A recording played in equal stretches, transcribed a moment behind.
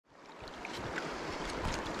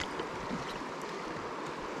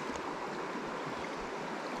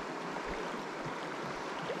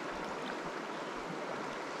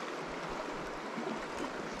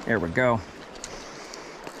There we go.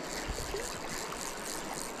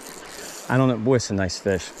 I don't know, boy, it's a nice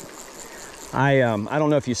fish. I don't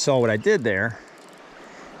know if you saw what I did there,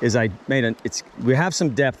 is I made we have some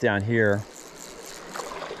depth down here.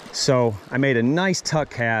 So I made a nice tuck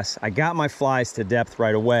cast. I got my flies to depth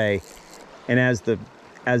right away. And as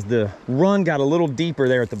the run got a little deeper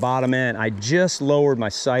there at the bottom end, I just lowered my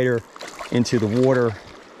sighter into the water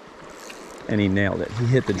and he nailed it. He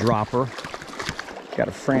hit the dropper. Got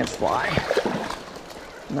a France fly.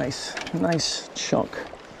 Nice chunk.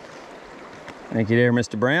 Thank you there,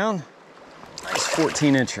 Mr. Brown. Nice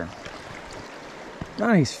 14-incher.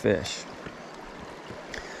 Nice fish.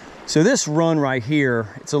 So this run right here,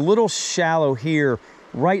 it's a little shallow here.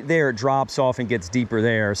 Right there, it drops off and gets deeper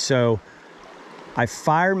there. So I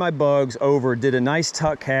fired my bugs over, did a nice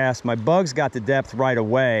tuck cast. My bugs got the depth right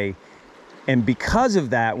away. And because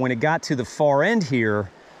of that, when it got to the far end here,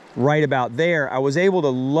 right about there, I was able to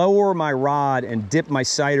lower my rod and dip my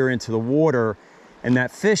sighter into the water, and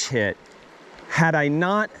that fish hit. Had I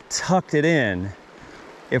not tucked it in,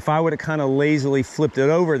 if I would have kind of lazily flipped it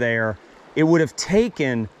over there, it would have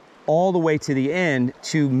taken all the way to the end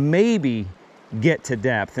to maybe get to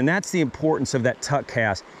depth. And that's the importance of that tuck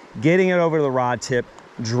cast, getting it over to the rod tip,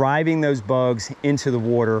 driving those bugs into the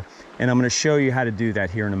water. And I'm going to show you how to do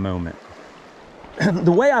that here in a moment.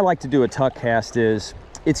 The way I like to do a tuck cast is,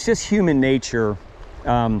 it's just human nature.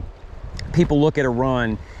 People look at a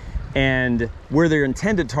run and where their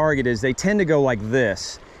intended target is, they tend to go like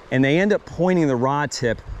this, and they end up pointing the rod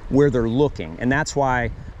tip where they're looking. And that's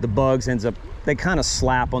why the bugs they kind of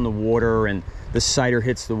slap on the water and the sighter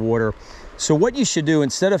hits the water. So what you should do,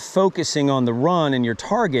 instead of focusing on the run and your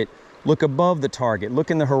target, look above the target,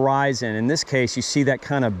 look in the horizon. In this case, you see that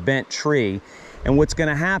kind of bent tree. And what's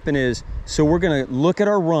gonna happen is, so we're gonna look at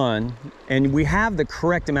our run and we have the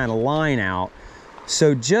correct amount of line out.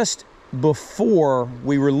 So just before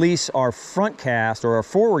we release our front cast or our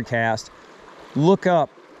forward cast, look up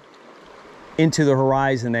into the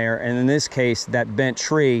horizon there, and in this case, that bent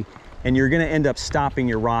tree, and you're gonna end up stopping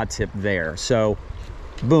your rod tip there. So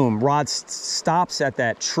boom, rod stops at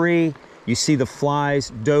that tree. You see the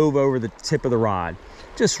flies dove over the tip of the rod.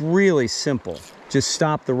 Just really simple. Just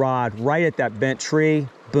stop the rod right at that bent tree,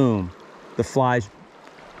 boom. The flies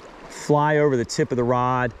fly over the tip of the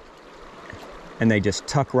rod and they just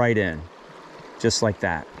tuck right in, just like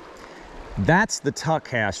that. That's the tuck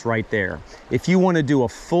cast right there. If you want to do a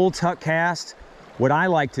full tuck cast, what I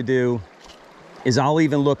like to do is I'll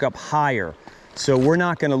even look up higher. So we're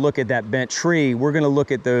not going to look at that bent tree. We're going to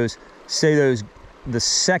look at those, the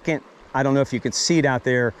second, I don't know if you can see it out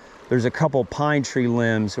there, there's a couple pine tree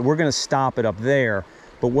limbs. We're going to stop it up there.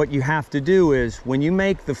 But what you have to do is, when you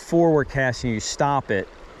make the forward cast and you stop it,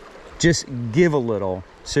 just give a little.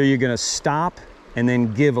 So you're going to stop and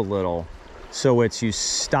then give a little. So it's you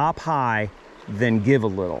stop high, then give a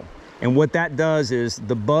little. And what that does is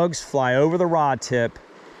the bugs fly over the rod tip,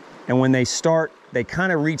 and when they start, they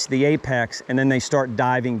kind of reach the apex and then they start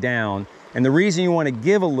diving down. And the reason you want to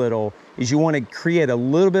give a little is you want to create a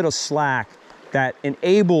little bit of slack that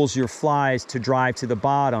enables your flies to drive to the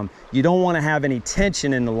bottom. You don't want to have any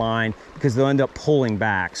tension in the line because they'll end up pulling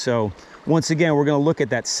back. So once again, we're going to look at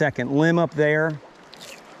that second limb up there,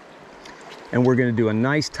 and we're going to do a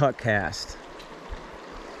nice tuck cast.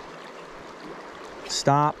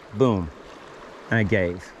 Stop, boom, and I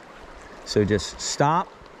gave. So just stop.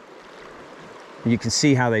 You can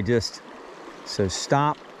see how they just, so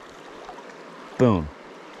stop, boom.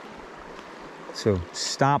 So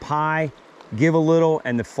stop high, give a little,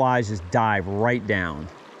 and the flies just dive right down.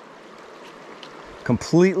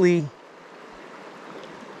 Completely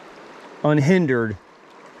unhindered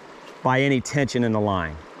by any tension in the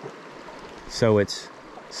line. So it's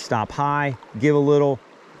stop high, give a little,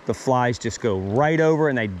 the flies just go right over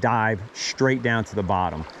and they dive straight down to the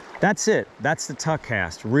bottom. That's it. That's the tuck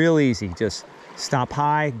cast. Real easy. Just stop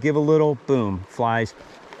high, give a little, boom, flies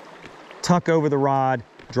tuck over the rod,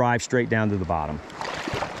 drive straight down to the bottom.